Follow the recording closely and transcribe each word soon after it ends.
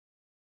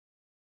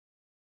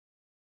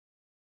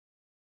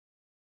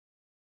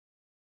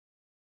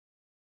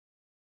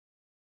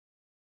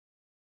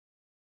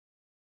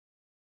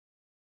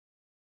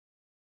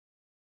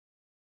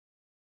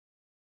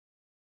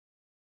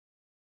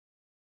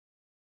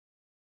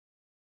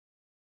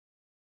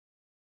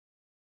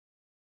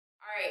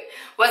Alright,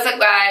 what's up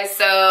guys?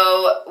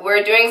 So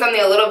we're doing something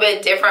a little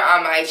bit different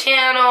on my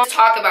channel.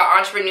 Talk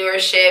about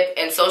entrepreneurship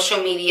and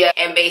social media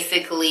and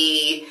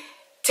basically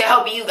to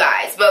help you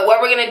guys. But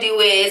what we're gonna do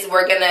is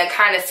we're gonna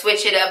kind of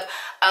switch it up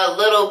a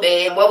little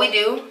bit. What we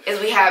do is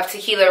we have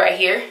tequila right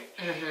here.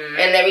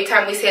 And every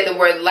time we say the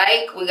word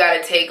like, we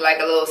gotta take like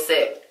a little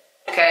sip.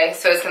 Okay,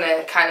 so it's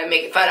gonna kind of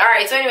make it fun.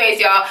 Alright, so anyways,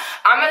 y'all,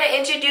 I'm gonna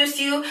introduce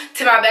you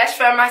to my best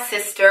friend, my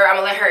sister. I'm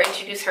gonna let her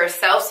introduce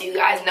herself so you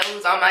guys know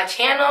who's on my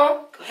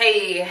channel.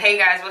 Hey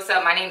guys, what's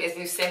up? My name is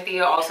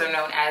LUCYNTHIA, also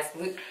known as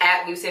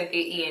at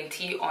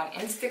LUCYNTHIAENT on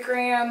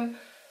Instagram,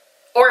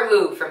 or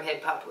Lou from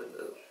Hip Hop with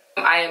Lou.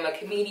 I am a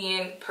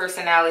comedian,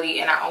 personality,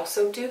 and I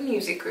also do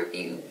music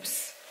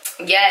reviews.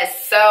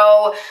 Yes,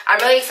 so I'm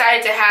really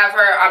excited to have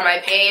her on my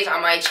page,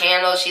 on my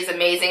channel. She's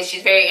amazing.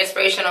 She's very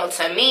inspirational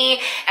to me,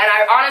 and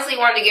I honestly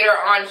wanted to get her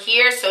on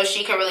here so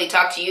she can really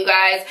talk to you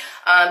guys,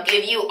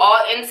 give you all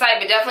insight,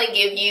 but definitely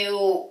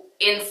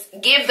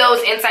give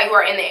those insight who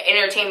are in the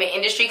entertainment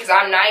industry, because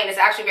I'm not, and it's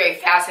actually very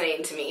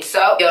fascinating to me.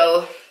 So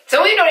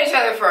we've known each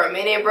other for a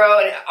minute, bro,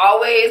 and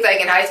always, like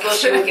in high school,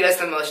 she would get us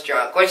the most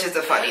drunk, which is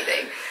the funny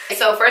thing.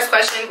 So first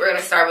question, we're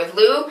gonna start with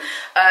Lou.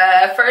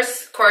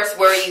 First, of course,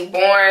 where were you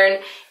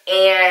born?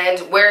 And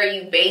where are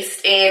you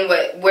based in?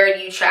 Where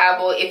do you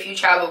travel? If you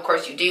travel, of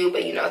course you do,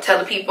 but you know, tell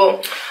the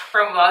people.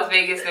 From Las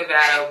Vegas,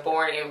 Nevada,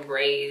 born and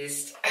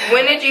raised.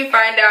 When did you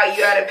find out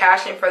you had a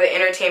passion for the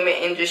entertainment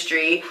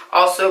industry,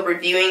 also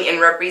reviewing and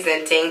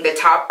representing the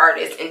top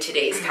artists in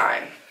today's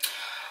time?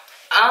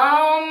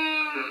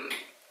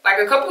 Like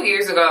a couple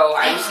years ago,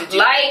 I used to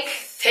do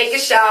take a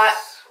shot.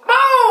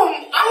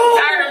 Boom! I'm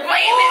tired of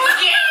playing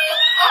this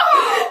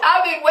game.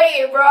 I've been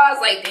waiting, bro. I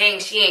was like, dang,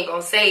 she ain't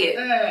gonna say it.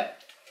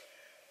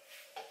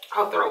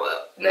 I'll throw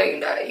up. No, you're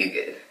not. You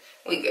good.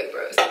 We good,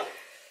 bros. Is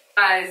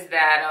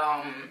that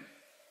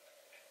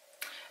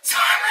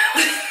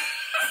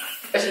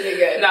That should be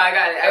good. No, I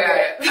got it. I got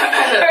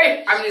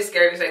it. I'm just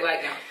scared to say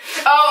like now.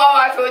 Oh,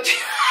 I feel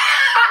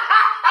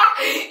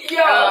you.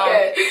 Yo,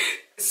 okay.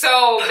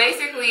 So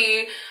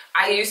basically,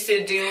 I used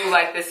to do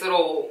like this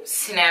little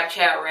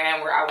Snapchat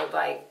rant where I would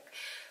like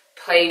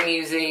play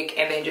music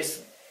and then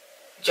just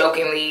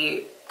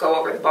jokingly go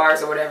over the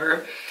bars or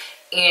whatever.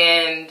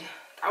 And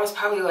I was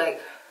probably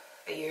like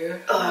a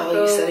year.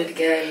 Oh, you said it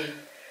again.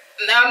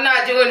 No, I'm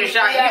not doing the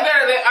shot. Yeah.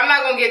 I'm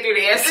not gonna get through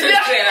the answers.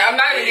 I'm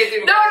not gonna get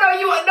through.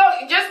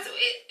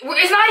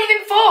 It's not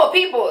even full,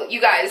 people. You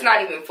guys, it's not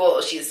even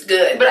full. She's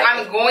good. But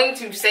I'm going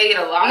to say it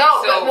a lot.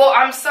 No, so well,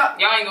 I'm sorry.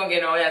 Y'all ain't gonna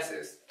get no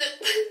answers.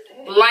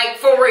 Like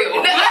for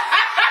real.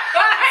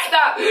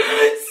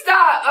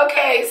 Stop.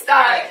 Okay,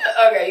 stop. Right.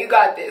 Okay, you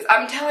got this.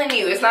 I'm telling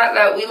you, it's not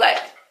that we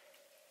like.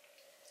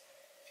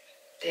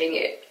 Dang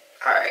it.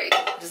 All right.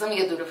 Just let me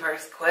get through the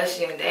first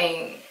question.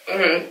 Dang.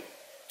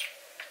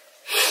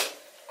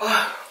 All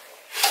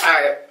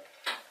right.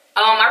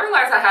 I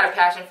realized I had a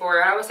passion for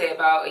it, I would say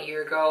about a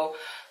year ago.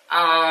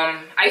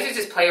 I used to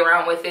just play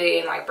around with it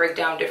and like break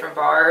down different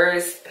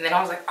bars. And then I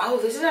was like, oh,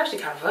 this is actually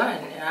kind of fun.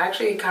 And I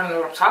actually kind of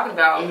know what I'm talking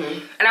about.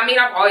 And I mean,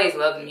 I've always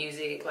loved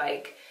music,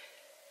 like,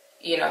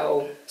 you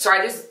know, so I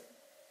just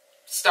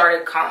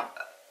started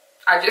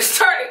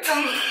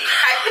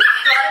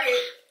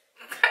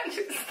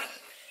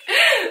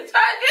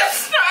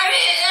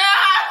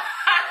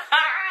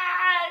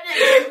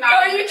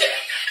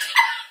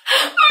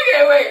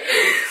Okay, wait.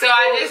 So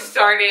I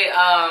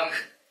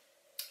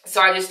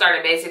just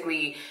started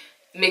basically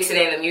mixing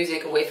in the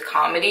music with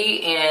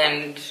comedy,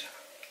 and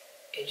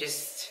it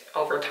just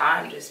over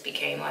time just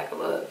became like a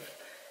love.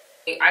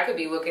 I could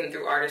be looking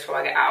through artists for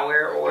like an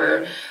hour,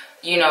 or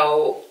you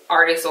know,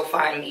 artists will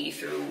find me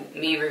through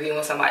me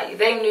reviewing somebody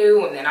they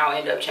knew, and then I'll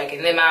end up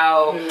checking them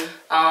out.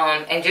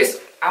 And just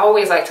I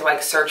always like to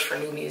like search for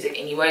new music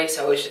anyway,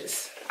 so it's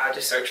just I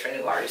just search for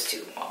new artists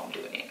too while I'm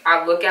doing it.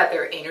 I look at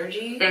their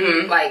energy,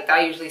 like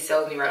that usually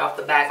sells me right off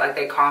the back, like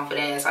their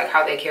confidence, like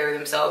how they carry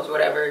themselves,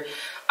 whatever.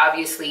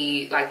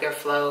 Obviously, like their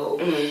flow.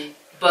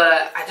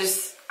 But I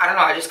don't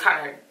know, I just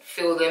kind of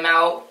feel them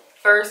out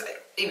first,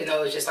 even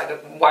though it's just like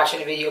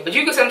watching a video. But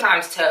you can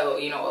sometimes tell,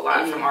 you know, a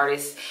lot from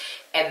artists.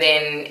 And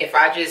then if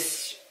I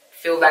just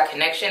feel that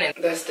connection. And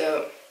that's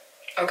dope.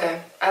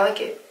 Okay, I like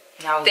it.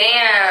 Now,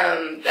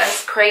 damn,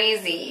 that's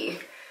crazy.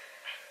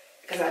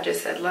 Because I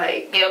just said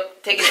like,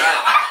 yep, take it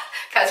out.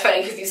 That's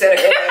funny because you said it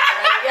earlier.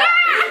 Yeah,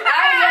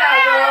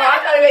 girl,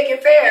 I'm trying to make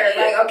it fair.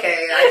 Like,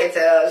 okay, I can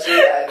tell she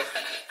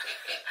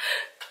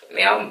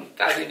Man, I'm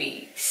about to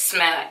be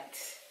smack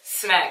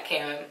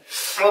Kim.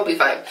 We'll be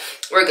fine.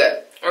 We're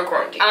good. We're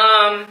quarantined.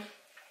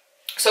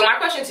 So my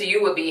question to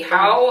you would be,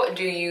 how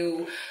do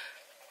you,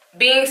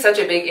 being such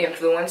a big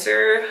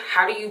influencer,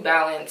 how do you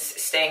balance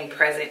staying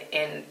present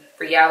in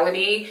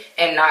reality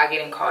and not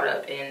getting caught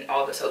up in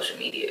all the social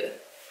media?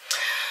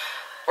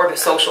 Or the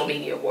social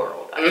media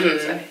world, I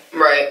should say.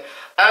 Right.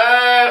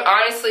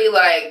 Honestly,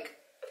 like,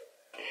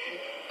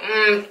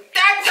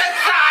 that's a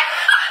shot.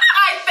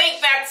 I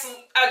think that's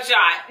a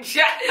shot.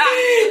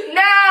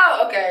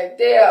 No. Okay.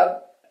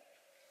 Damn.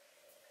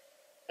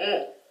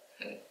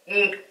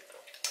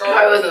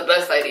 Probably wasn't the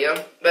best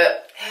idea,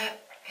 but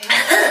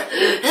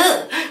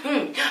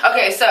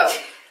Okay, so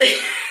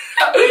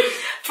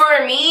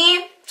for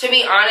me, to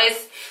be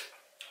honest,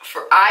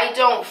 I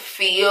don't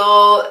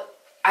feel,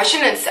 how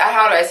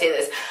do I say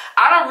this?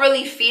 I don't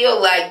really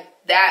feel like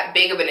that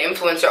big of an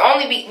influencer.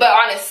 But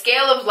on a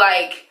scale of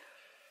like,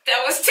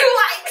 that was 2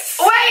 likes.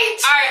 Wait.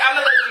 All right, I'm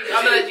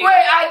gonna let you. Wait,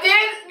 I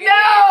did?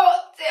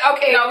 No.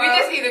 Okay. No, we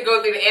just need to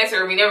go through the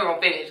answer. We never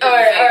gonna finish. All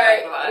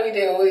right. We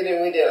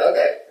do.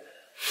 Okay.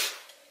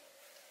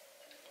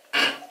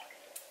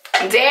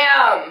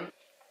 Damn.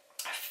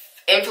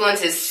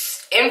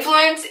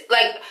 Influence,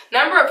 like,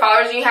 number of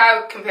followers you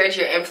have compared to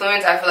your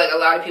influence, I feel like a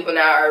lot of people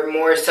now are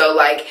more so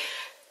like,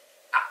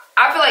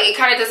 I feel like it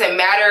kind of doesn't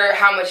matter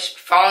how much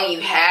following you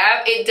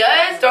have. It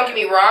does, don't get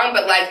me wrong,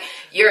 but like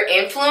your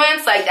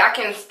influence, like that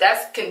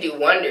can do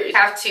wonders. You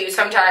have to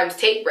sometimes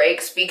take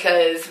breaks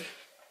because,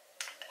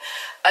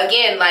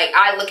 again, like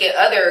I look at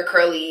other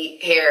curly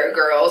hair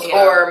girls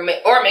or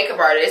makeup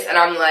artists, and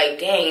I'm like,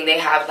 dang, they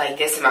have like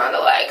this amount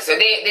of likes, or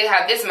they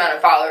have this amount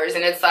of followers,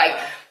 and it's like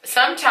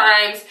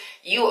sometimes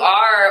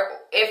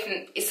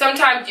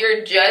sometimes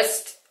you're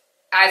just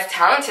as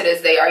talented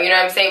as they are, you know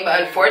what I'm saying?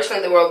 But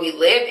unfortunately, the world we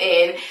live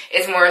in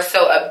is more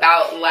so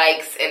about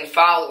likes and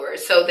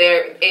followers. So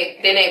then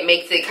it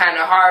makes it kind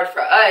of hard for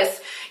us,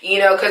 you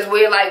know, because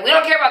we're like, we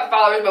don't care about the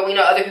followers, but we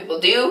know other people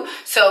do.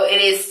 So it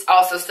is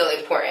also still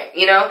important,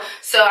 you know?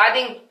 So I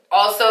think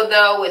also,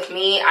 though, with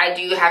me, I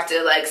do have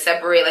to like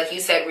separate, like you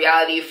said,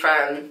 reality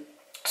from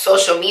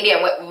social media.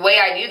 And the way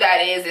I do that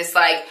is, it's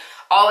like,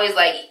 always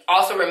like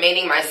also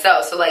remaining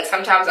myself. So like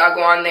sometimes I'll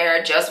go on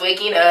there just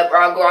waking up, or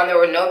I'll go on there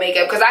with no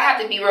makeup, because I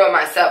have to be real with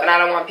myself, and I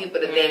don't want people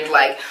to think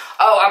like,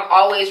 oh, I'm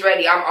always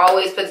ready, I'm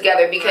always put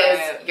together, because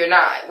you're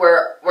not.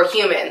 We're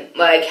human.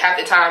 Like half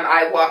the time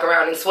I walk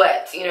around in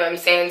sweats, you know what I'm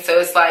saying? So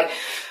it's like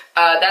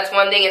that's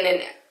one thing. And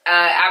then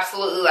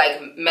absolutely,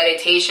 like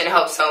meditation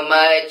helps so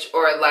much,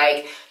 or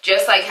like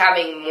just like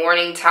having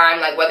morning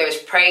time, like whether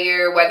it's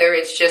prayer, whether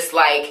it's just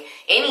like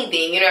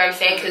anything, you know what I'm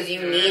saying? Because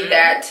you need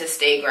that to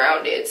stay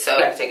grounded. So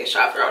you gotta take a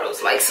shot for all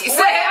those likes. Wait,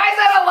 I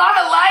said a lot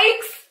of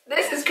likes?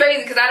 This is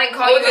crazy, because I didn't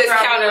call you. We'll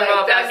just count them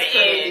up at the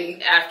crazy.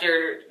 end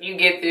after you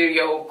get through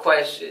your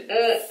question.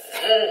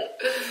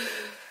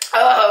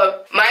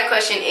 My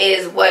question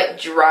is, what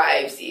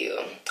drives you?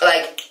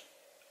 Like,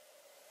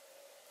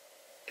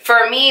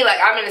 for me, like,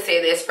 I'm going to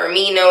say this, for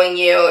me, knowing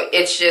you,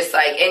 it's just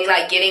like, and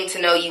like getting to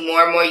know you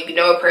more and more, you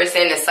know a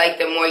person, it's like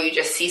the more you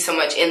just see so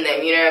much in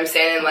them, you know what I'm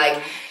saying?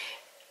 Like,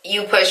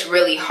 you push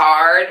really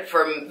hard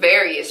for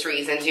various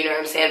reasons, you know what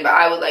I'm saying? But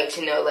I would like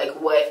to know, like,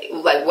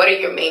 what are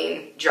your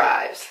main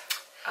drives?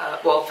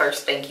 Well,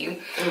 first, thank you.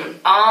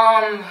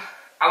 I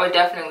would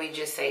definitely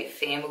just say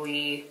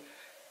family.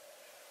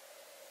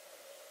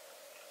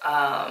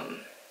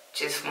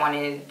 Just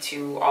wanted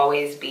to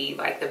always be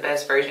like the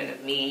best version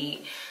of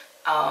me.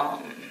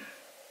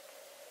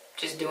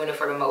 Just doing it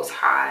for the Most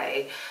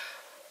High,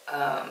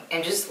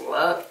 and just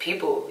love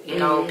people, you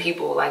know,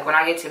 people. Like when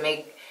I get to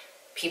make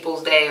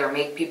people's day, or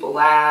make people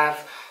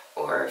laugh,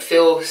 or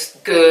feel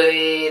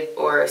good,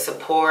 or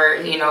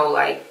support, you know,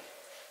 like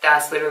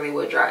that's literally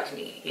what drives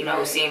me, you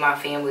know, seeing my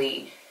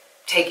family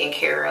taken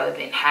care of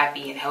and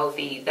happy and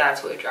healthy,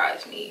 that's what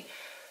drives me.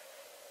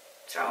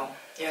 So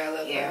yeah, I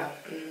love that.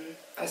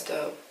 That's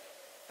dope.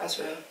 That's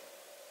real.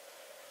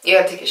 You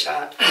gotta take a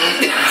shot.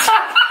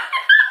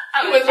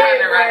 I was trying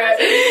to write.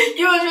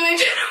 You was really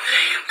trying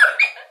to.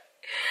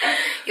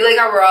 You like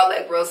how we're all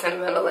like real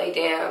sentimental, like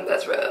damn,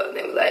 that's real. And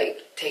then we like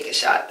take a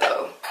shot though.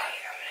 Okay,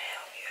 I'm gonna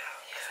help you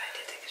out. Yes, I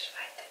did take a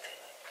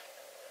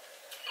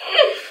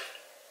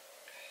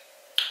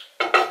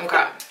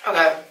shot.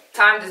 Okay.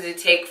 Time does it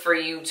take for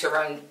you to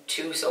run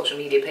 2 social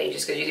media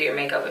pages? Because you do your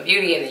makeup and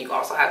beauty, and then you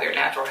also have your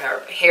natural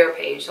hair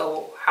page.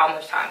 So how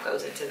much time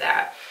goes into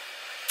that?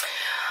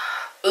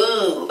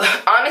 Ooh,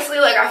 honestly,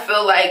 like I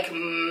feel like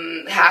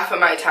half of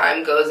my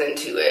time goes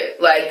into it.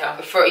 Like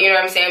for, you know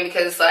what I'm saying?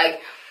 Because it's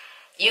like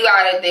you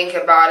gotta think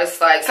about, it's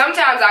like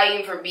sometimes I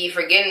even be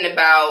forgetting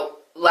about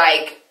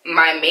like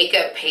my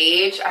makeup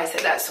page. I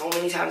said that so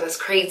many times, that's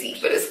crazy,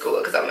 but it's cool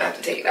because I'm gonna have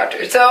to take it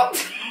after. So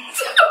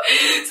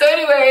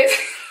anyways.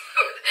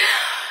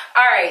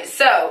 Alright,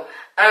 so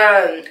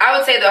I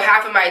would say though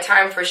half of my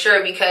time for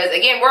sure, because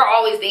again, we're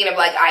always thinking of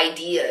like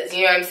ideas,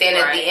 you know what I'm saying?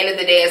 At the end of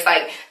the day, it's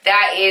like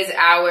that is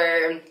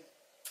our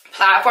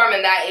platform,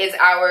 and that is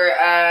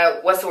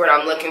our what's the word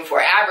I'm looking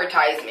for,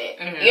 advertisement.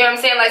 You know what I'm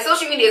saying? Like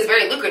social media is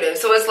very lucrative,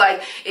 so it's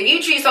like if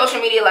you treat social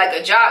media like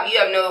a job, you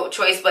have no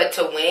choice but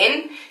to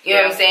win, you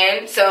know what I'm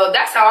saying? So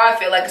that's how I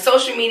feel. Like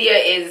social media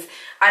is,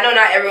 I know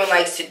not everyone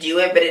likes to do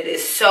it, but it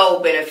is so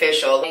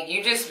beneficial. Like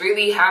you just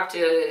really have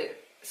to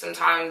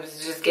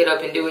sometimes just get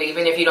up and do it,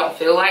 even if you don't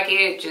feel like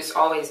it. Just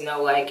always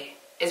know like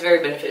it's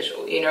very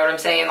beneficial, you know what I'm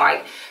saying?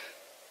 Like,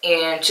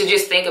 and to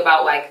just think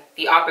about like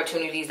the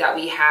opportunities that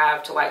we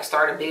have to like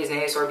start a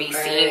business or be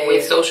seen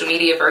with social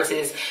media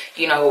versus,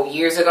 you know,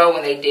 years ago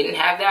when they didn't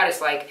have that.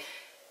 It's like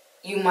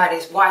you might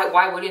as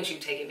why wouldn't you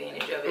take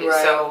advantage of it?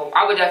 So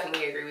I would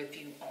definitely agree with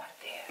you on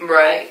that.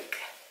 Like,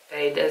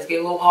 it does get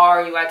a little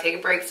hard, you gotta take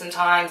a break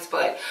sometimes,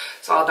 but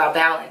it's all about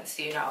balance,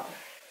 you know.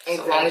 Exactly.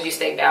 So as long as you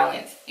stay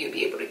balanced, you'll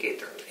be able to get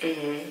through it.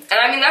 And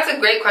I mean, that's a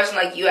great question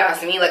like you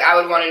asked me. Like, I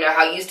would want to know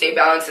how you stay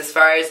balanced as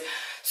far as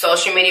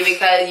social media,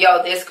 because,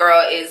 yo, this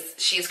girl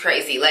she's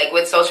crazy. Like,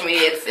 with social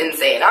media, it's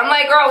insane. I'm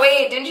like, girl,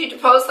 wait, didn't you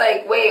post,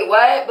 like, wait,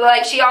 what? But,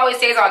 like, she always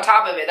stays on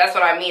top of it. That's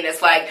what I mean.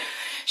 It's like,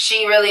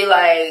 she really,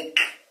 like,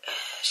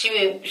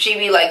 she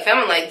be like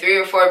filming like 3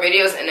 or 4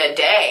 videos in a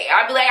day.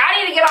 I'd be like,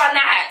 I need to get on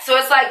that. So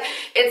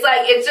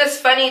it's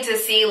just funny to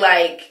see,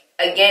 like,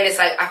 again, it's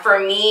like, for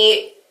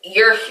me,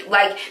 you're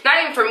like,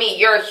 not even for me,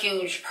 you're a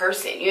huge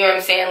person, you know what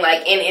I'm saying,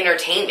 like in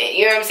entertainment,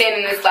 you know what I'm saying,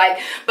 and it's like,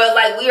 but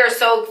like we are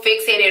so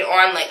fixated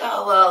on like,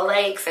 oh well,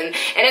 likes, and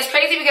it's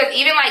crazy because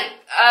even like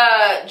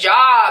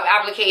job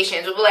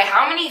applications will be like,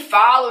 how many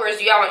followers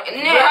do y'all want?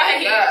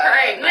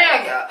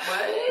 Nigga.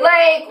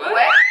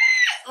 What?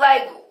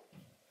 Like,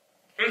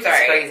 I'm sorry.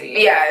 It's crazy.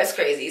 Yeah, it's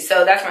crazy.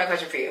 So that's my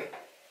question for you.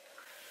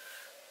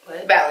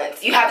 What?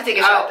 Balance. You have to take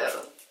a shot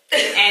though.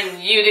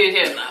 And you do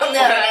too. No.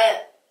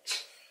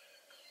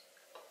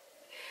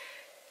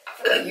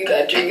 You're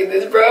not drinking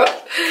this, bro. No,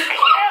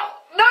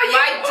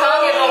 my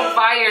tongue is on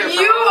fire, bro.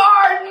 You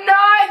are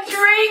not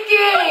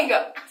drinking.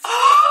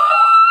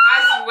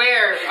 I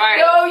swear. All right.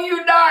 No,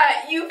 you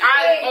not. You.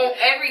 On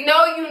every.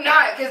 No, you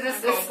not. Because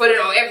this is. Put it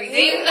on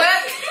everything.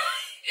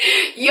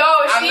 Yo,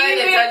 I'm not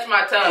gonna touch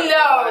my tongue.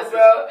 No,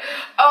 bro.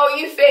 Oh,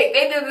 you fake.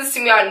 They did this to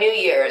me on New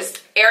Year's.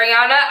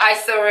 Ariana, I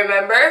still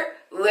remember.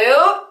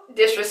 Lil,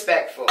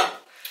 disrespectful.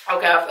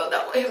 Okay, I felt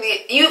that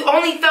way. You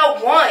only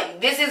felt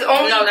one. This is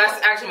only... No,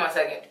 that's actually my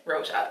second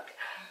road shot.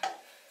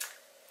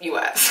 You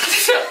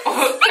asked.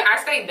 I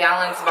stay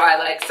balanced by,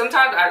 like,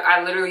 sometimes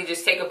I literally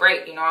just take a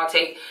break. You know, I'll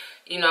take,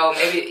 you know,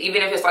 maybe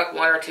even if it's like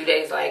 1 or 2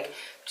 days, like,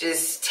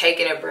 just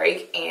taking a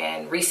break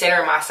and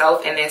recenter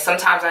myself. And then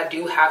sometimes I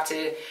do have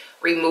to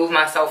remove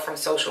myself from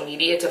social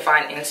media to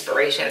find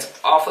inspirations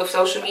off of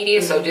social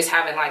media. So just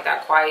having, like,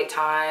 that quiet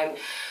time.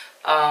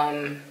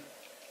 But,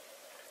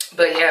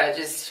 yeah,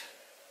 just...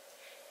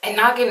 And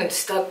not getting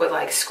stuck with,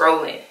 like,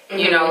 scrolling.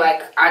 You know,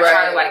 like, I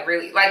try to, like,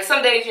 really... Like,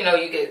 some days, you know,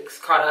 you get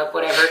caught up,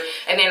 whatever.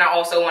 And then I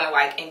also want to,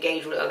 like,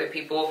 engage with other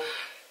people.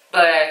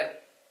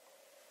 But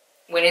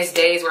when it's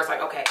days where it's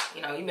like, okay,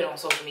 you know, you've been on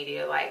social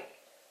media, like,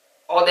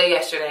 all day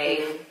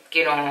yesterday.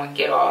 Get on,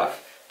 get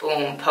off.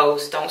 Boom,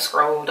 post. Don't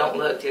scroll. Don't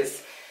look.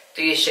 Just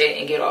do your shit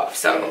and get off.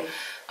 So,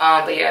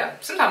 but, yeah,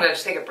 sometimes I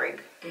just take a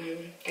break.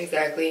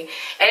 Exactly.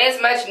 And it's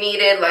much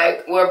needed.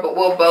 Like,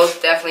 we'll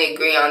both definitely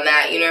agree on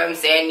that. You know what I'm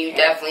saying? You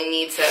definitely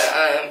need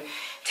to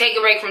take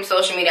a break from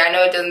social media. I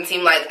know it doesn't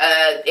seem like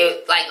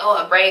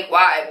a break,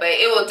 why? But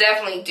it will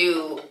definitely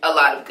do a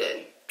lot of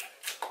good.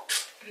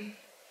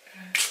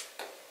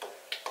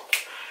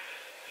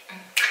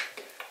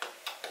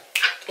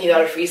 You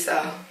got a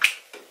freestyle.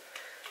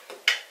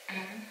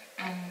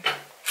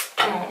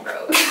 Come on,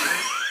 bro.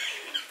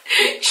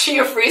 She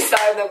a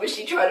freestyler, but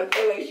she trying to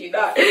play like she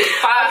not.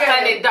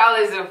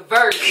 $500 a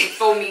verse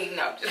for me.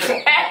 No, just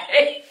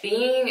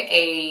being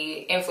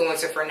a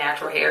influencer for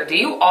natural hair, do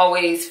you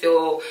always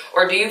feel,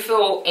 or do you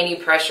feel any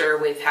pressure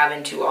with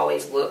having to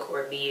always look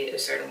or be a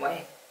certain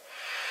way?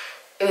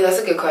 Ooh, that's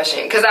a good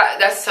question. Because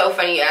that's so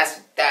funny you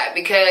asked that,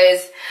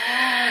 because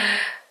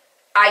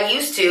I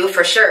used to,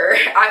 for sure.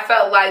 I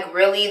felt like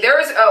really, there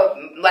was a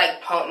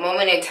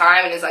moment in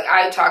time, and it's like,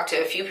 I talked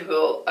to a few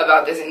people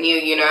about this and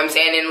you know what I'm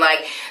saying? And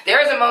like, there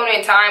was a moment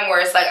in time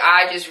where it's like,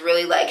 I just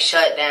really like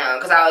shut down.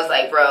 Because I was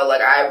like, bro, like,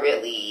 I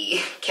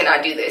really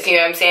cannot do this. You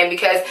know what I'm saying?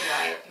 Because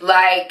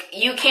like,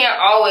 you can't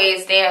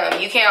always,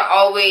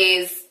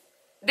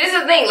 this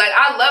is the thing, like,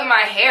 I love my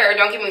hair,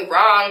 don't get me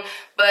wrong,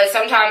 but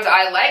sometimes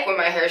I like when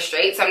my hair is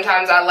straight,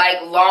 sometimes I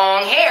like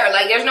long hair,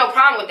 like, there's no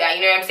problem with that,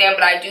 you know what I'm saying,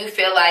 but I do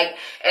feel like,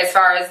 as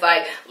far as,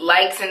 like,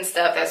 likes and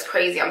stuff, that's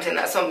crazy, I'm saying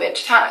that so many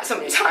times,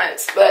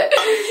 but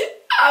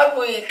I'm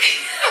weak.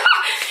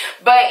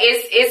 But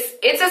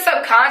it's a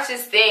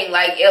subconscious thing,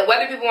 like,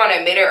 whether people want to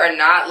admit it or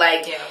not,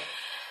 like,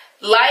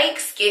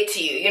 likes get to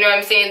you, you know what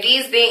I'm saying?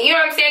 These things, you know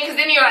what I'm saying? Because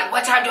then you're like,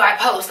 what time do I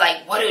post?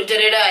 Like, what do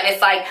da-da-da? And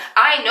it's like,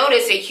 I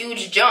notice a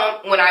huge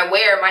jump when I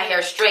wear my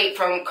hair straight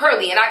from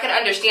curly. And I can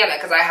understand that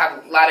because I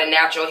have a lot of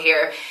natural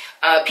hair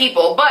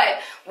people.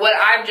 But what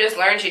I've just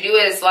learned to do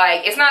is,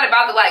 like, it's not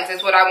about the likes.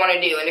 It's what I want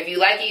to do. And if you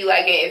like it, you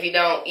like it. If you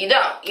don't, you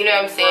don't. You know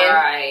what I'm saying?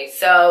 Right.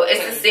 So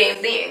it's the same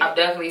thing. I've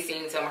definitely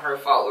seen some of her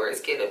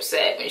followers get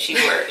upset when she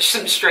wears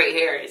some straight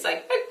hair. It's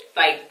like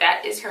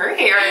that is her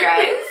hair,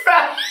 guys.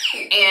 Right.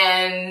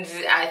 And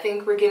I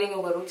think we're getting a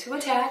little too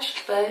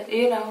attached, but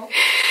you know.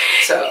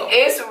 So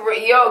it's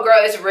yo, girl,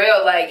 it's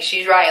real. Like,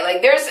 she's right.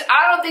 Like,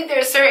 I don't think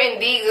there's certain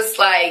things. It's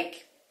like,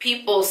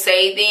 people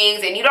say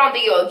things and you don't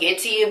think it'll get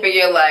to you, but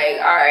you're like,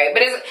 all right.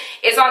 But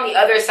it's on the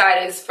other side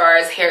as far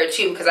as hair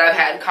too, because I've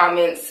had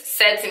comments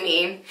said to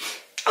me,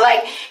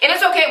 like, and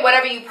it's okay,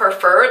 whatever you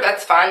prefer,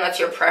 that's fine, that's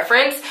your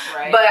preference.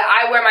 Right. But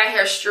I wear my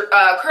hair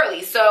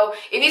curly, so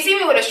if you see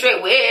me with a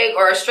straight wig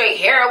or a straight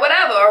hair or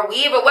whatever, or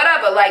weave or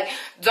whatever, like,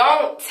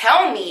 don't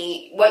tell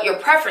me what your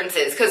preference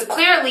is, because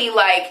clearly,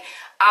 like,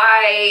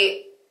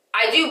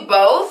 I do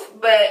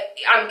both, but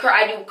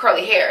I do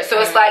curly hair.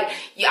 So it's like,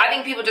 I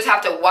think people just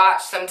have to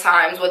watch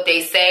sometimes what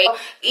they say.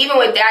 Even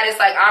with that, it's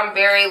like I'm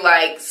very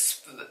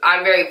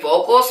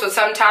vocal. So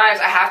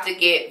sometimes I have to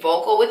get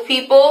vocal with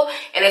people,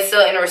 and it's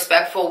still in a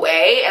respectful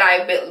way. And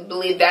I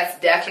believe that's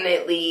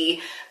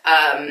definitely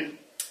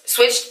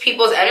switched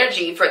people's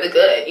energy for the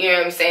good. You know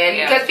what I'm saying?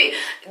 Yeah. Because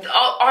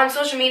on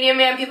social media,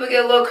 man, people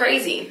get a little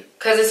crazy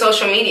because it's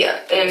social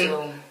media.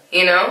 And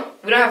you know,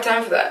 we don't have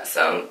time for that.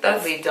 So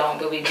that's... We don't,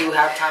 but we do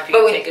have time for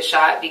you to take a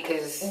shot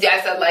because...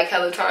 Yes, I like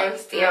hella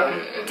times.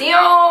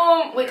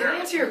 Damn. Wait, did I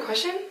answer your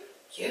question?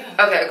 Yeah.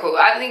 Okay, cool.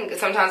 I think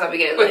sometimes I'll be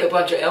getting with a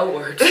bunch of L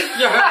words.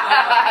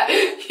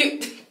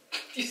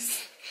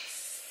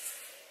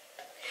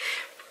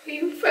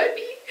 You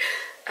funny.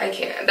 I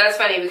can't. That's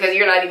funny because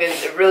you're not even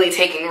really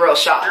taking real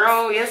shots.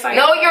 Girl, yes I am.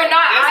 No, you're not.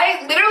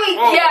 I literally,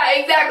 yeah,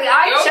 exactly.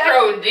 I checked.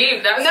 Pro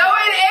deep. That's no,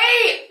 it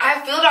ain't.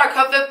 I filled our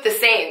cup up the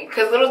same.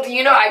 Because little do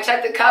you know, I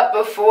checked the cup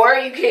before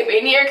you came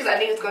in here because I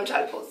knew you was going to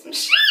try to pull some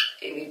shit.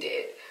 And you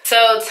did.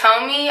 So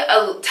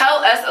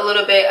tell us a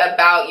little bit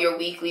about your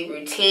weekly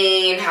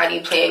routine. How do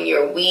you plan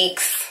your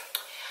weeks?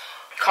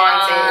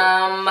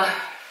 Content.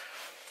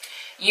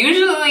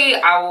 Usually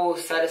I will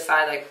set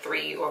aside like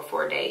 3 or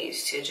 4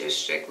 days to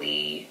just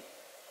strictly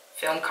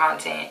film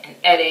content and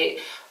edit.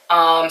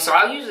 So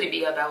I'll usually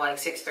be up at like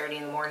 6:30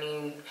 in the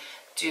morning,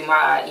 do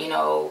my, you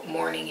know,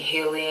 morning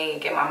healing,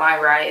 get my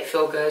mind right,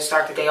 feel good,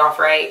 start the day off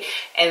right.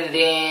 And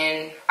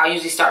then I'll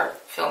usually start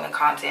filming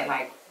content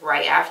like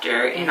right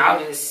after, and I'll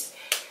just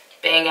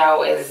bang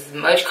out as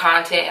much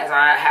content as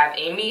I have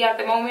in me at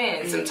the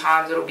moment. And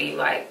sometimes it'll be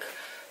like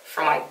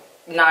from like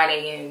 9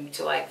 a.m.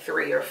 to like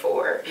 3 or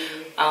 4.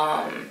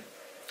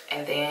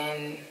 And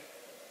then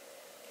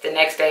the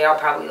next day I'll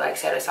probably like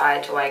set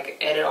aside to like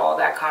edit all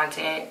that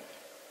content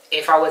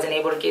if I wasn't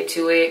able to get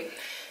to it.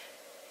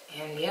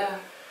 And yeah.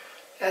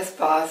 That's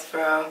boss,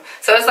 bro.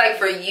 So it's like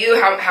for you,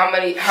 how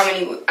many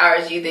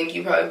hours do you think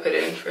you probably put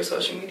in for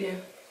social media?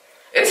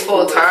 It's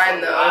full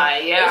time though.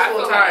 Yeah, it's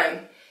full time.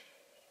 Like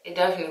it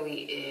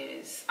definitely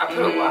is. I put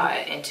a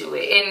lot into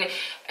it.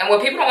 And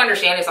what people don't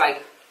understand is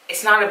like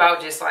it's not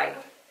about just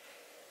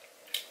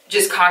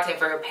content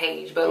for a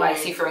page, but like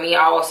see, for me,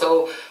 I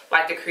also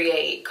like to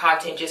create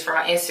content just for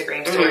my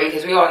Instagram story,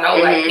 because we all know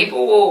like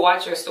people will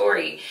watch your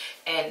story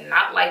and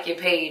not like your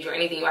page or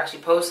anything you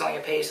actually post on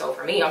your page. So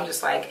for me, I'm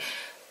just like,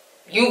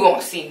 you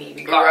gonna see me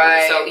regardless.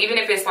 Right. So even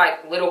if it's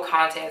like little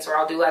contents, or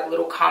I'll do like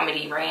little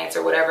comedy rants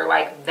or whatever,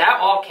 like that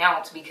all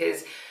counts,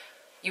 because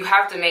you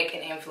have to make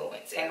an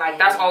influence. And like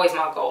that's always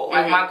my goal.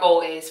 Like my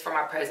goal is for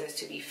my presence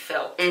to be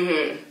felt.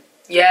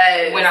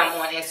 Yes. When I'm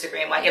on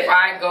Instagram, like if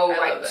I go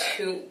like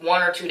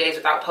 1 or 2 days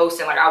without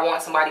posting, like I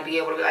want somebody to be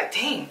able to be like,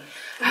 dang,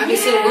 I haven't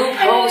seen Lou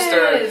post,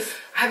 or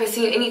I haven't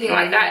seen anything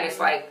like that. And it's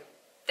like,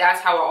 that's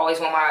how I always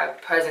want my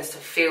presence to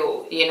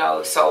feel, you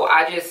know. So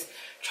I just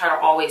try to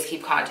always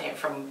keep content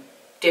from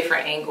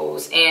different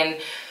angles, and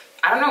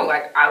I don't know,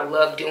 like I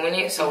love doing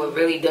it, so it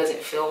really doesn't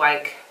feel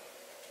like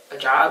a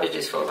job. It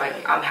just feels like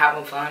I'm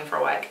having fun for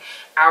like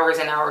hours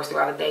and hours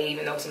throughout the day,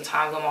 even though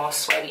sometimes I'm all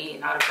sweaty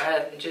and out of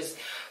breath and just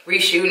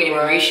reshooting it and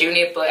reshooting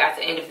it. But at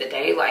the end of the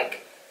day,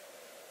 like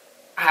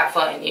I have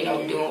fun, you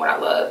know, doing what I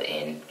love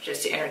and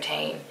just to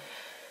entertain.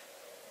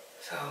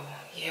 So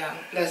yeah,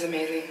 that's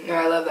amazing. No,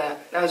 I love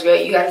that. That was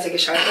great. You got to take a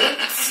shot.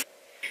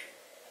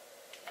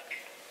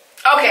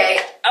 Okay.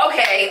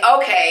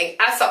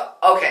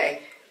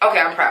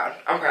 I'm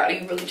proud.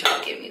 You really trying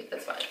to get me.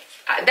 That's fine.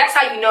 That's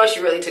how you know she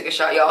really took a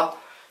shot, y'all.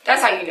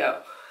 That's how you know.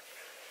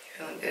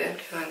 Feeling good.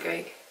 Feeling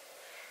great.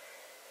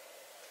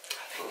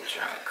 I feel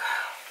drunk.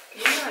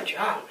 You're not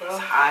drunk, bro. It's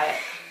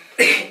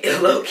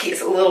hot. Low key,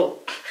 it's a little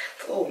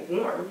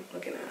warm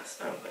looking at us.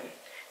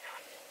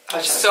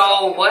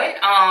 So what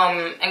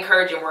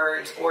encouraging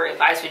words or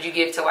advice would you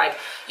give to, like,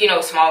 you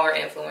know, smaller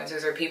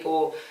influencers or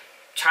people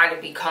trying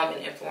to become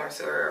an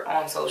influencer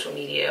on social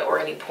media, or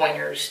any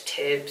pointers,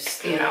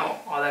 tips, you know,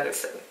 all that good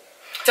stuff?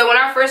 So when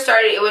I first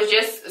started, it was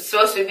just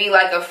supposed to be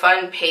like a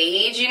fun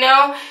page, you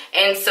know,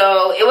 and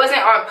so it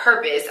wasn't on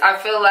purpose. I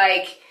feel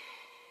like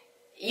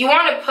you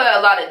want to put a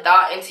lot of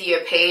thought into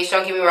your page,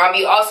 don't get me wrong, but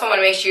you also want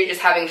to make sure you're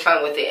just having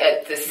fun with it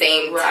at the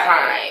same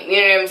time.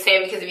 You know what I'm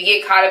saying? Because if you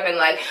get caught up in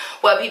like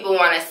what people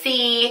want to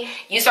see,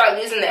 you start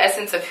losing the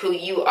essence of who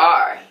you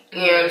are. You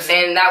know what I'm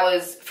saying? That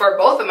was for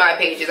both of my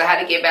pages. I had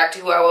to get back to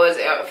who I was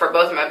for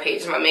both of my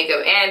pages, my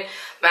makeup and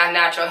my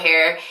natural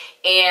hair.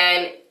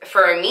 And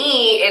for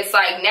me, it's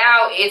like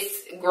now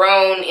it's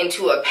grown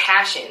into a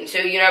passion. So,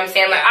 you know what I'm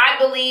saying? Like, I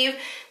believe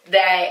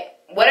that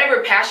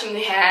whatever passion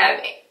you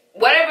have,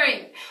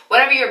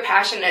 whatever you're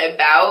passionate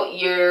about,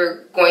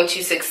 you're going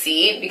to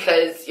succeed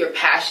because you're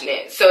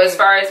passionate. So as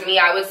far as me,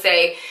 I would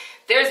say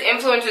there's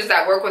influencers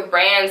that work with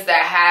brands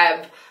that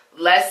have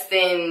less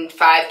than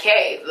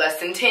 5K, less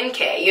than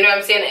 10K. You know what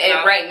I'm saying?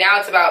 And right now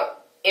it's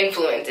about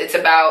influence. It's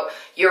about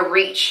your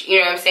reach. You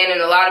know what I'm saying?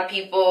 And a lot of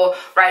people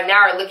right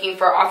now are looking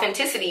for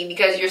authenticity,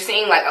 because you're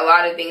seeing like a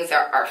lot of things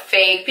are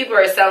fake. People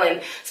are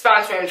selling,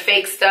 sponsoring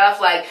fake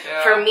stuff. Like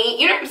for me,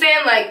 you know what I'm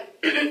saying? Like,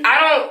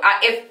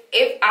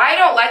 if I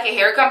don't like a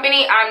hair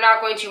company, I'm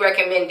not going to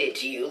recommend it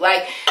to you.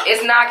 Like,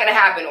 it's not going to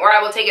happen, or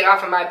I will take it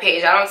off of my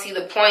page. I don't see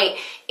the point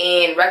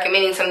in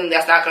recommending something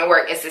that's not going to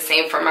work. It's the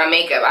same for my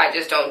makeup. I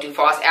just don't do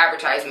false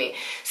advertisement.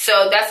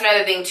 So that's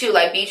another thing too.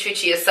 Like, be true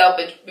to yourself,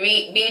 but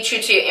be true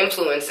to your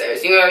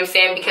influencers. You know what I'm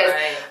saying? Because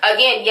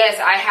again, yes,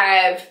 I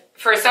have,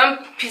 for some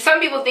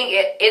people think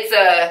it's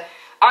a,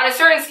 on a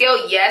certain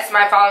scale, yes,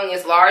 my following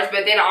is large,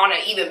 but then on an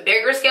even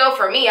bigger scale,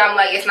 for me, I'm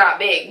like, it's not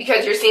big,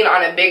 because you're seeing it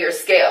on a bigger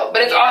scale.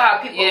 But it's all how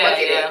people look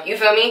at it. You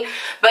feel me?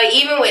 But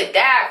even with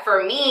that,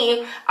 for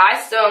me,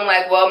 I still am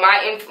like, well,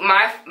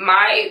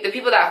 the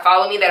people that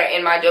follow me that are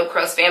in my Dope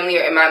Curls family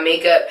or in my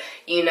makeup,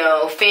 you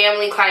know,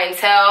 family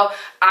clientele,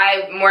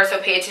 I more so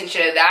pay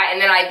attention to that.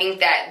 And then I think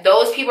that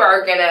those people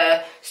are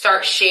gonna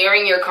start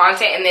sharing your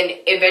content, and then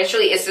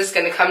eventually it's just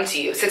gonna come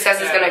to you.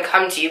 Success is gonna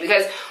come to you,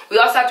 because we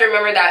also have to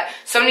remember that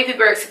so many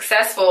people are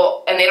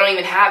successful and they don't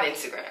even have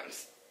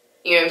Instagrams.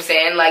 You know what I'm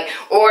saying? Like,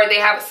 or they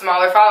have a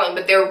smaller following,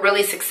 but they're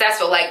really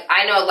successful. Like,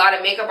 I know a lot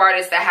of makeup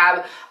artists that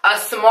have a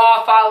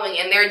small following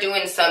and they're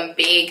doing some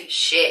big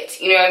shit.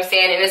 You know what I'm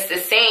saying? And it's the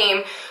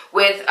same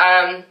with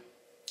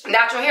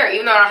natural hair.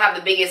 Even though I don't have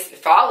the biggest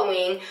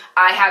following,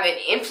 I have an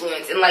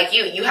influence. And like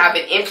you have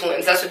an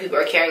influence. That's what people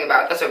are caring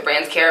about. That's what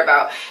brands care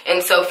about.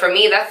 And so for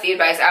me, that's the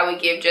advice I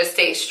would give. Just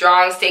stay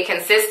strong, stay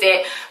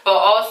consistent, but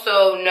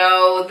also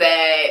know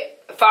that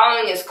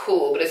following is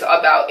cool, but it's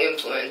about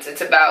influence.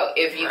 It's about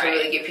if you can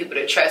really get people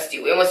to trust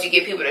you. And once you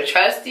get people to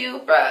trust you,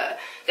 bruh,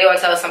 they want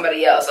to tell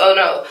somebody else, oh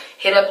no,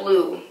 hit up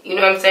Lou. You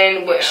know what I'm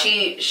saying? What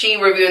she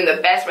reviewing the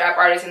best rap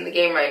artist in the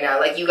game right now.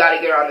 Like, you got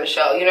to get her on the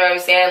show. You know what I'm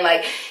saying?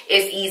 Like,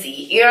 it's easy.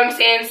 You know what I'm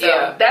saying?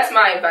 So that's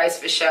my advice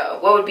for show.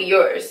 What would be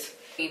yours?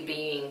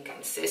 Being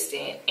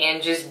consistent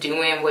and just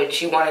doing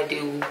what you want to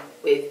do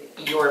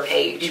with your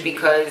page,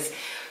 because,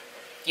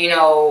 you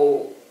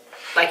know,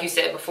 like you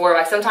said before,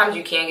 like, sometimes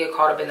you can get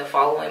caught up in the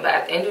following, but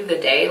at the end of the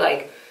day,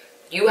 like,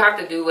 you have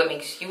to do what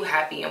makes you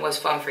happy and what's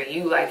fun for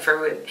you. Like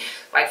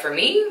for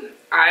me,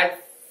 I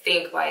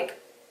think, like,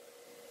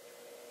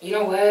 you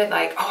know what,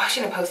 like, oh, I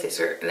shouldn't post this,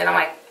 and then I'm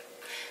like,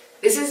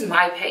 this is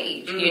my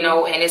page, you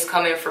know, and it's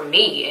coming from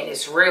me, and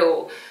it's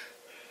real.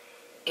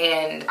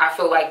 And I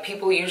feel like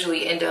people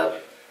usually end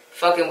up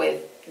fucking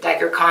with, like,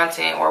 your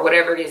content or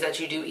whatever it is that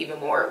you do even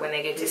more when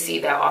they get to see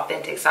that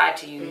authentic side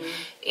to you.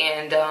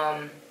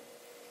 And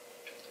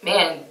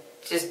man,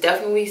 just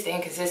definitely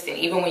staying consistent,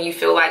 even when you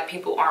feel like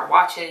people aren't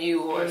watching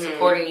you or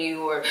supporting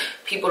you, or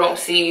people don't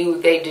see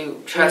you. They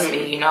do, trust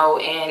me, you know.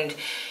 And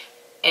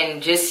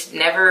just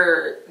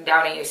never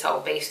doubting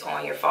yourself based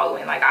on your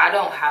following. Like, I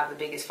don't have the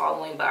biggest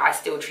following, but I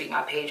still treat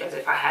my page as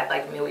if I had,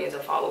 like, millions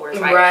of followers.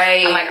 Like,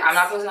 I'm like, I'm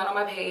not posting that on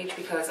my page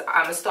because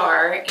I'm a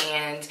star,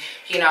 and,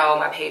 you know,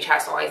 my page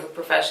has to always look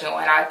professional.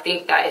 And I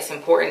think that it's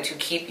important to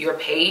keep your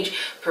page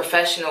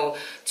professional,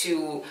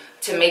 to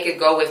make it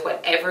go with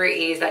whatever it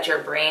is that your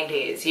brand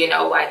is. You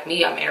know, like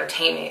me, I'm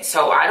entertainment,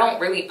 so I don't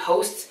really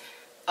post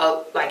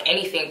like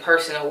anything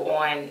personal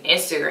on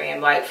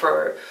Instagram, like,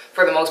 for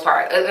the most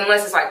part,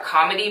 unless it's like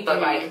comedy.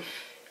 But like,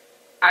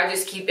 I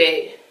just keep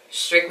it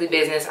strictly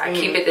business. I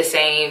keep it the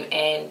same,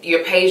 and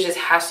your page just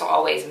has to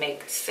always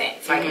make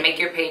sense. Like, make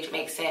your page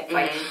make sense.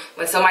 Like,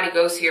 when somebody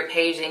goes to your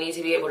page, they need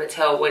to be able to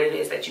tell what it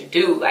is that you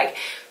do. Like,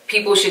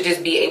 people should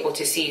just be able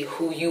to see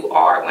who you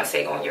are once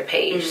they go on your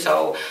page.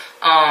 So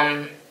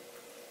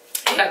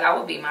yeah, that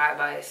would be my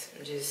advice.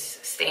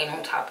 Just staying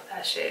on top of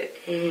that shit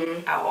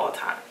at all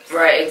times.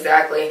 Right,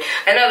 exactly.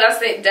 I know that's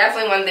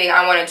definitely one thing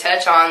I want to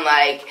touch on.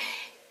 Like,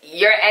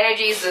 your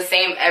energy is the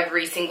same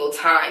every single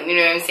time. You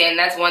know what I'm saying?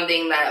 That's one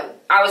thing that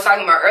I was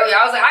talking about earlier.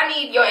 I was like, I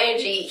need your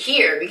energy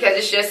here, because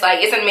it's just like,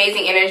 it's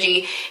amazing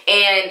energy.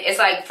 And it's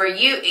like, for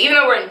you, even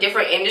though we're in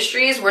different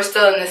industries, we're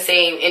still in the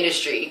same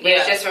industry. But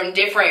it's just from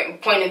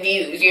different point of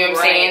views. You know what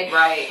I'm saying?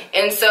 Right.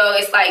 And so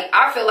it's like,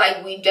 I feel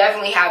like we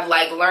definitely have,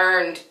 like,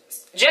 learned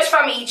just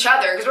from each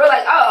other, because we're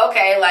like, oh,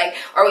 okay, like,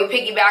 or we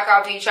piggyback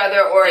off each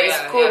other, or it's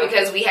cool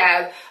because we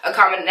have a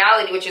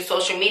commonality, which is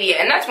social media.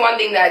 And that's one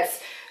thing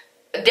that's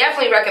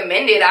definitely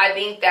recommended. I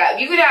think that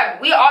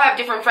we all have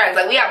different friends.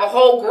 Like, we have a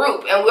whole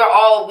group, and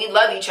we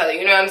love each other.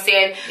 You know what I'm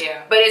saying?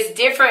 Yeah. But it's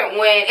different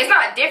when, it's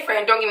not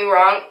different, don't get me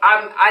wrong.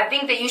 I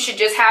think that you should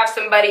just have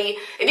somebody,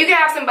 if you can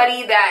have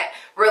somebody that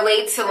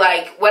relates to,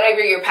 like, whatever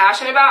you're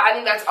passionate about, I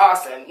think that's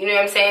awesome. You know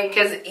what I'm saying?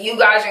 Because you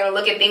guys are going to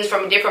look at things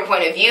from a different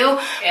point of view,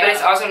 but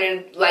it's also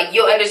gonna, like,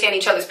 you'll understand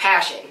each other's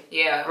passion.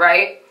 Yeah.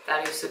 Right?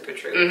 That is super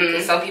true.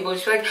 Because some people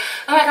just be like,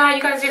 oh my god,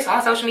 you guys just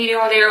on social media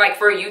all day. Or, like,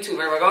 for a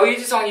YouTuber, like, oh, you're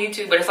just on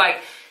YouTube. But it's like,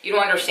 you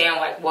don't understand,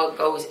 like, what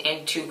goes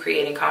into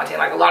creating content.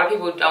 Like, a lot of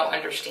people don't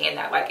understand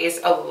that. Like, it's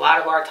a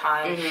lot of our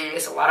time.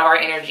 It's a lot of our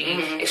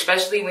energy.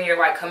 Especially when you're,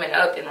 like, coming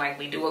up, and, like,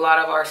 we do a lot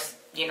of our,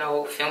 you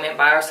know, filming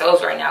by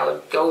ourselves right now.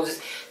 It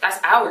goes,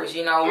 that's hours,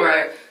 you know,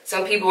 where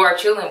some people are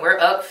chilling. We're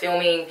up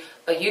filming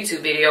a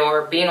YouTube video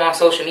or being on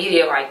social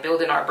media, like,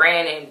 building our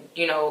brand and,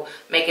 you know,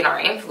 making our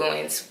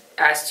influence.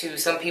 As to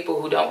some people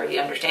who don't really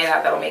understand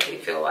that, they'll make you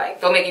feel like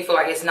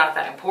it's not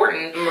that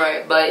important.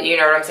 Right. But you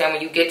know what I'm saying?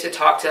 When you get to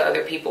talk to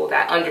other people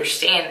that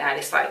understand that,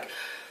 it's like,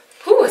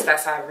 who is that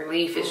sigh of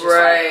relief? It's just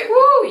like,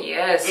 whoo,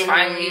 yes,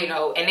 finally, you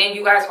know. And then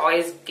you guys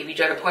always give each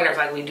other pointers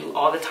like we do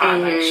all the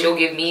time. Like, she'll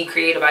give me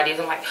creative ideas.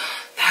 I'm like,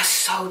 that's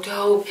so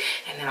dope.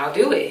 And then I'll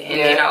do it.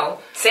 And, you know.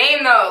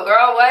 Same though,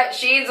 girl. What?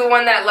 She's the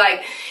one that,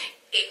 like,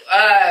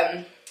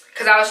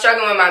 because I was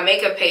struggling with my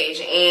makeup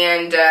page.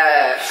 And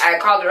I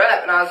called her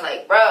up and I was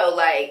like, bro,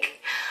 like,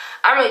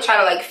 I'm really trying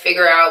to, like,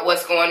 figure out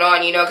what's going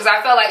on, you know, because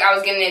I felt like I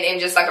was getting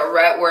in just, like, a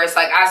rut where it's,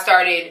 like, I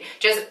started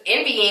just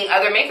envying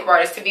other makeup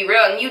artists, to be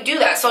real, and you do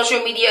that.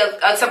 Social media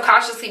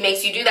subconsciously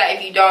makes you do that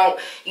if you don't,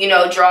 you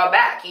know, draw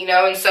back, you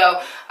know, and so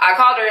I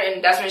called her,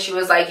 and that's when she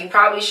was like, you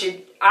probably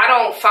should, I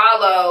don't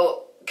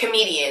follow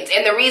comedians,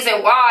 and the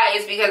reason why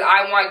is because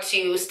I want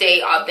to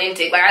stay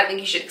authentic. Like, I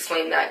think you should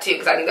explain that, too,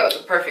 because I think that was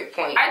a perfect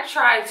point. I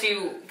try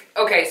to...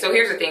 Okay, so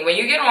here's the thing. When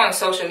you get on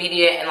social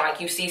media and, like,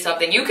 you see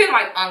something, you can,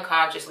 like,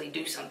 unconsciously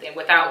do something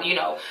without, you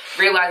know,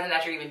 realizing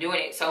that you're even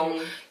doing it.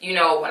 So, you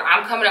know, when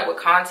I'm coming up with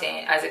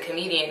content as a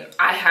comedian,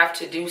 I have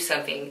to do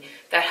something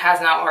that has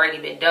not already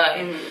been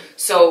done.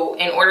 So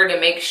in order to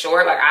make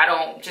sure, like, I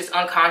don't just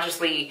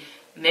unconsciously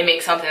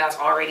mimic something that's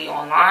already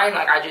online,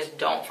 like, I just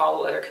don't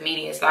follow other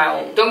comedians.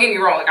 Now, don't get me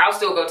wrong, like, I'll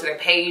still go to their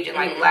page and,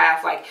 like,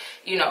 laugh, like,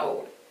 you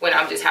know, when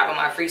I'm just having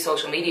my free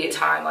social media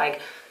time,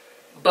 like,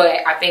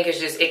 but I think it's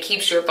just, it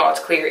keeps your thoughts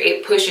clear.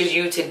 It pushes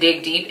you to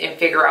dig deep and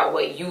figure out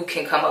what you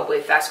can come up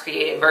with that's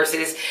creative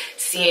versus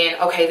seeing,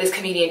 okay, this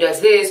comedian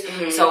does this,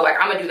 so, like,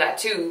 I'm gonna do that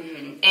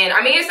too. And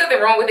I mean, there's nothing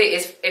wrong with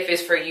it if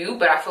it's for you,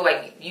 but I feel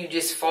like you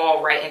just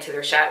fall right into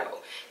their shadow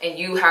and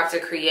you have to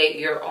create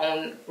your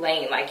own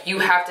lane. Like, you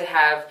have to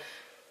have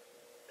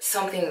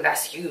something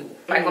that's you.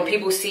 Like, when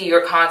people see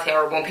your content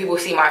or when people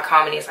see my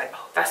comedy, it's like,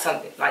 oh, that's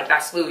something, like,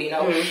 that's Lou, you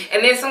know.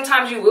 And then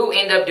sometimes you will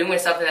end up doing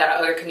something that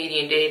another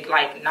comedian did,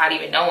 like, not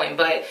even knowing,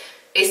 but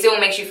it still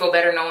makes you feel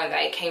better knowing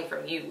that it came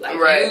from you. Like,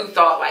 you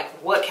thought, like,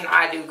 what can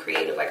I do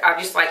creative? Like, I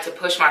just like to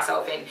push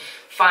myself and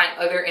find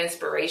other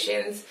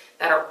inspirations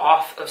that are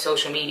off of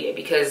social media,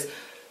 because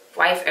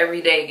life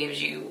every day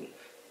gives you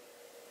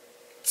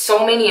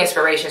so many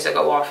inspirations to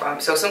go off from.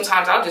 So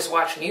sometimes I'll just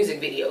watch music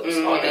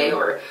videos all day,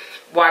 or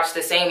watch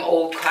the same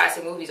old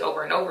classic movies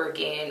over and over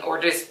again, or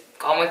just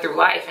going through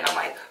life, and I'm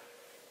like,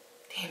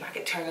 damn, I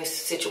could turn this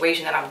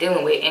situation that I'm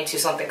dealing with into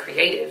something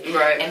creative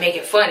and make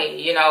it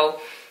funny, you know.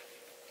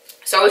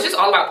 So it's just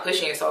all about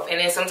pushing yourself. And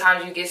then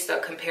sometimes you get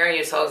stuck comparing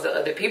yourselves to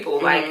other people.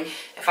 Like,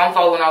 if I'm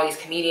following all these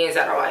comedians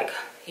that are, like,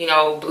 you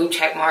know, blue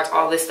check marks,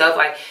 all this stuff,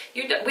 like,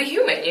 we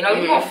human, you know.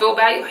 You're gonna feel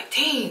bad. You're like,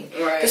 dang,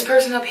 this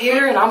person up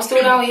here and I'm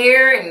still down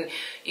here, and,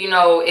 you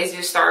know, it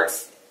just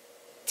starts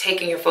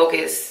taking your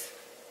focus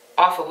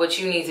off of what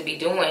you need to be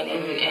doing,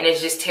 and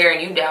it's just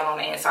tearing you down on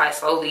the inside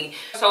slowly.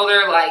 So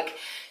they're like,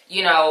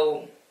 you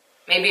know,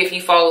 maybe if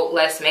you follow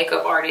less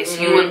makeup artists,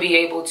 you would be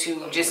able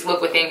to just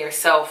look within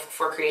yourself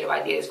for creative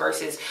ideas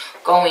versus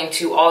going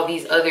to all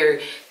these other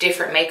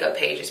different makeup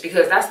pages,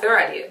 because that's their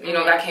idea, you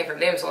know, that came from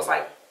them. So it's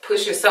like,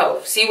 push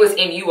yourself, see what's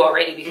in you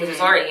already, because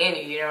it's already in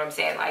you, you know what I'm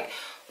saying? Like,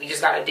 we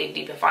just gotta dig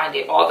deep and find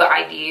it. All the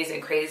ideas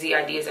and crazy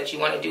ideas that you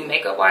want to do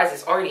makeup wise,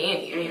 it's already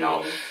in you, you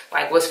know.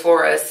 Like, what's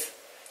for us,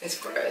 it's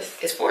for us.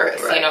 It's for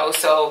us, you know.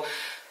 So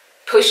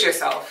push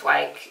yourself.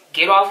 Like,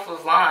 get off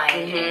of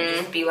line and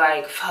just be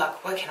like,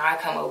 fuck, what can I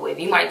come up with?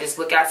 You might just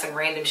look at some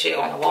random shit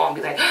on the wall and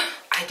be like,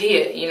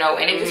 idea, you know.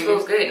 And it just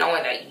feels good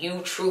knowing that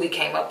you truly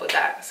came up with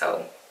that.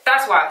 So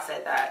that's why I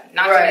said that.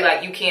 Not to be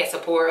like, you can't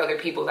support other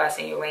people that's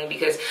in your lane,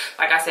 because,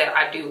 like I said,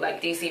 I do.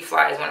 Like, DC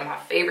Fly is one of my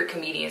favorite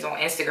comedians on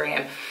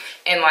Instagram,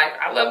 and, like,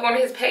 I love going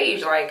to his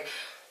page. Like,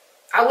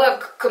 I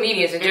love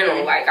comedians in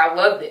general. Like, I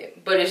love them.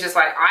 But it's just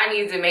like, I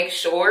need to make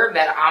sure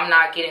that I'm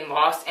not getting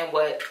lost in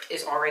what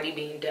is already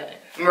being done.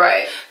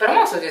 But I'm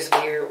also just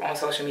weird on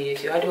social media,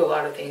 too. I do a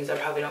lot of things that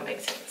probably don't make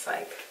sense.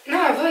 Like,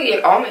 no, I feel like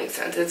it all makes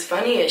sense. It's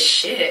funny as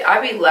shit. I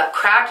be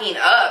cracking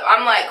up.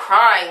 I'm, like,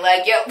 crying.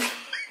 Like, yo,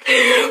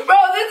 bro,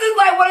 this is,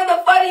 like, one of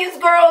the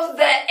funniest girls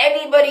that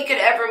anybody could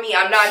ever meet.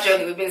 I'm not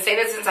joking. We've been saying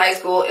this since high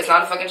school. It's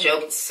not a fucking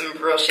joke. It's some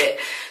real shit.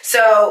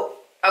 So,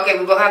 okay,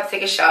 we both have to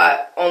take a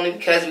shot, only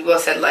because we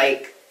both said,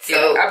 like,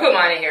 so. I put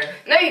mine in here.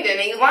 No, you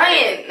didn't. You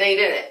lying. No, you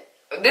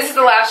didn't. This is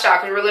the last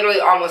shot, because we're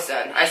literally almost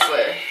done. I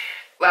swear.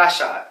 Last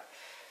shot.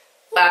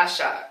 Last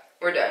shot.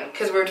 We're done,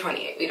 because we're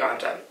 28. We don't have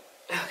time.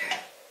 Okay.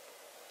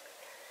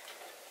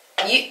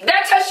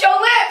 That touched your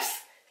lips!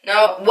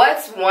 No,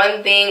 what's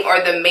one thing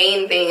or the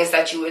main things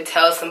that you would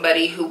tell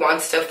somebody who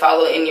wants to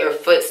follow in your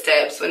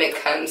footsteps when it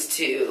comes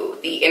to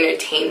the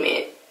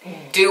entertainment?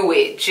 Do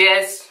it.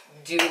 Just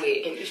do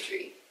it.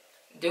 Industry.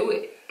 Do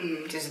it.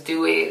 Just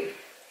do it.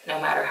 No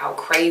matter how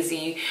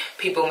crazy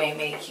people may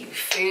make you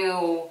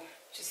feel,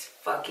 just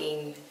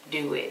fucking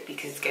do it.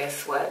 Because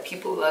guess what?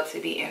 People love to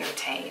be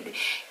entertained.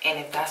 And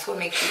if that's what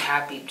makes you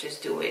happy,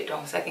 just do it.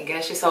 Don't second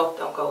guess yourself.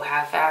 Don't go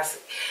half-ass,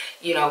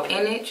 you know,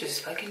 in it.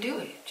 Just fucking do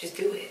it. Just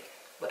do it.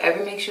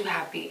 Whatever makes you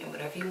happy and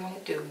whatever you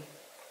want to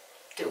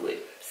do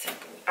it.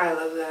 Simple. I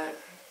love that.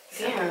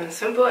 Yeah,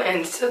 simple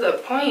and to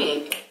the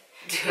point.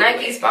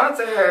 Nike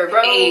sponsor her,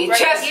 bro. Hey, right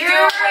just here, do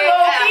it.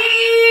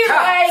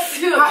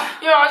 you know what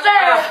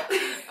I'm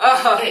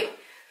saying? Okay.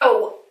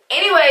 Oh,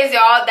 anyways,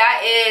 y'all, y'all,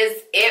 that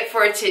is it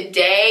for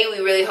today. We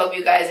really hope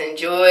you guys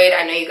enjoyed.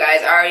 I know you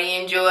guys already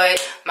enjoyed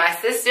my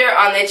sister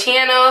on the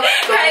channel.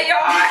 Hey, y'all.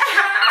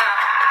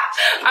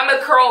 I'm a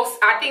curl,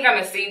 I think I'm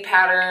a seed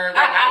pattern.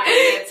 Like, I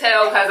can't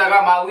tell because I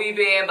got my weave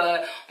in,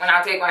 but when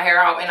I take my hair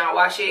out and I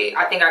wash it,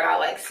 I think I got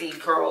like seed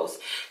curls.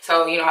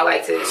 So, you know, I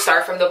like to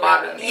start from the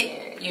bottom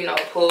and, you know,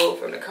 pull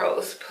from the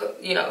curls,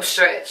 you know,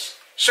 stretch.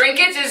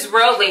 Shrinkage is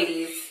real,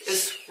 ladies.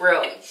 It's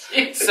real.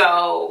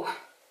 So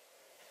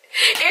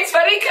it's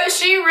funny because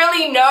she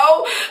really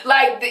know,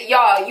 like,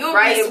 y'all, you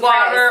rice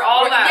water,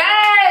 all that.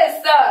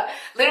 Yes,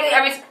 literally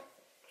every.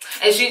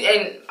 And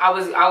I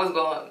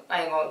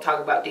ain't gonna talk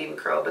about Diva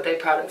Curl, but their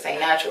products ain't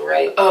natural,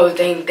 right? Oh,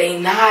 they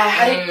not.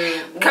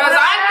 Cause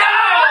I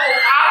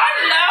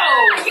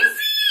know.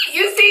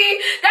 You see,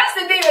 that's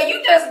the thing. Like,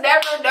 you just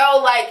never know,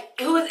 like,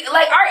 who's,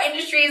 like, our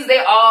industries, they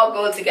all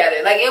go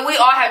together. Like, and we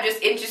all have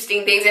just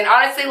interesting things. And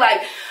honestly,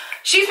 like,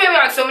 she's been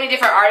on so many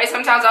different artists.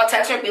 Sometimes I'll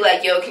text her and be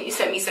like, yo, can you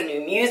send me some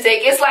new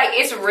music? It's like,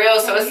 it's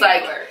real. So it's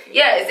like,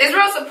 yeah, it's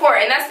real support.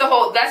 And that's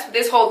what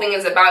this whole thing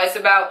is about. It's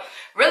about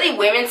really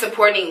women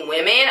supporting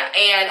women.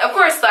 And of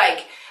course,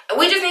 like,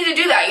 we just need to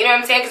do that, you know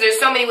what I'm saying? Because there's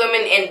so many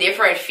women in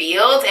different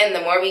fields, and the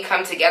more we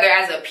come together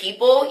as a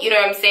people, you know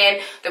what I'm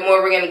saying, the more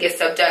we're going to get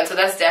stuff done. So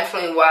that's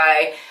definitely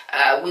why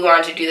we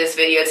wanted to do this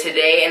video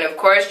today. And of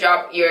course,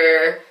 drop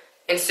your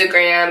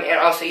Instagram and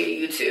also your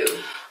YouTube.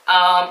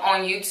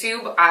 On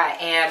YouTube, I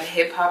am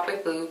Hip Hop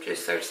with Lou.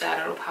 Just search that,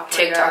 it'll pop up.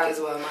 TikTok as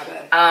well, my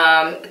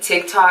bad.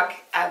 TikTok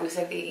at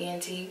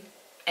LUCYNTHIAENT.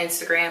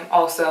 Instagram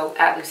also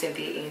at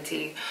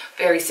LUCYNTHIAENT.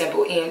 Very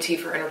simple, ENT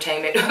for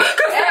entertainment. Because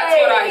that's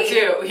what I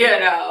do. You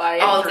know, I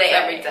all day,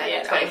 every day,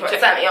 yeah, 24/7.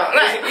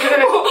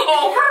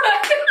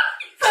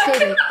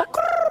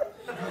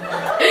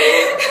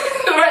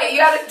 Right, you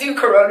gotta do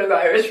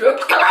coronavirus real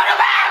quick.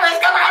 Coronavirus.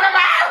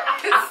 Coronavirus.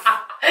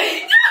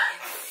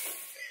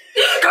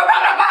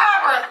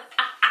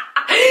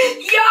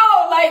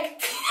 Yo, like.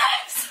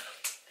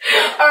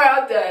 Alright,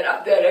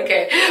 I'm done,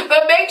 okay.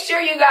 But make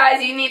sure you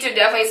guys, you need to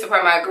definitely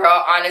support my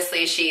girl.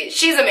 Honestly,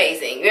 she's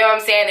amazing. You know what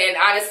I'm saying? And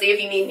honestly, if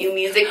you need new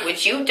music,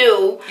 which you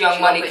do. Young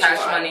Money,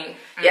 Cash Money.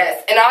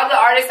 Yes. And all the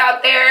artists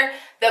out there,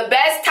 the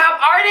best top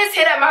artists,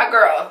 hit up my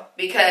girl.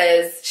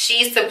 Because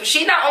she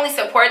not only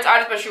supports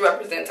artists, but she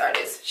represents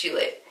artists. She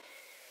lit.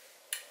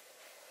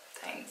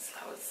 Thanks.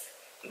 That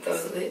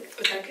was lit.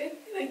 Was that good?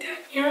 You like that?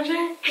 You know what I'm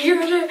saying? You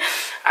know what I'm saying?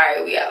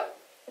 Alright, we out.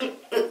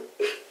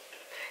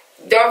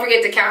 Don't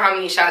forget to count how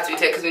many shots we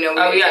took, because we know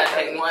we gotta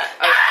take one.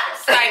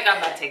 Okay.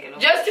 I'm not taking one.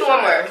 Just do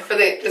one more for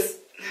the just.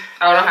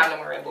 I don't have no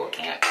more Red Bull.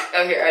 Can't.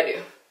 Oh, here I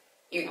do.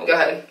 You go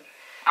ahead.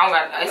 I don't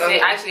got. I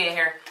actually in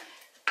here.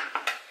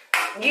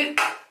 You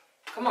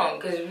come on,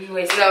 because we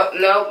wasted.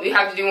 No, we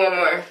have to do one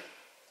more.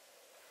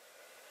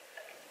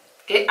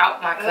 Get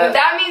out my cup.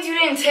 That means you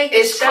didn't take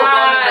the shot.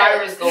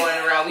 Coronavirus going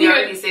around. We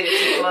already said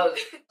it too close.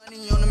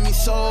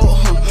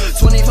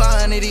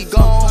 2500 he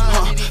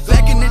gone.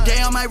 Back in the day,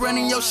 I might run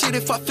in your shit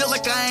if I feel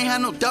like I ain't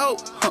had no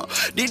dope.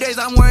 These days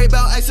I'm worried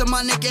about ice on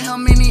my neck and how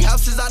many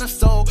houses I done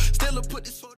sold. Still put this.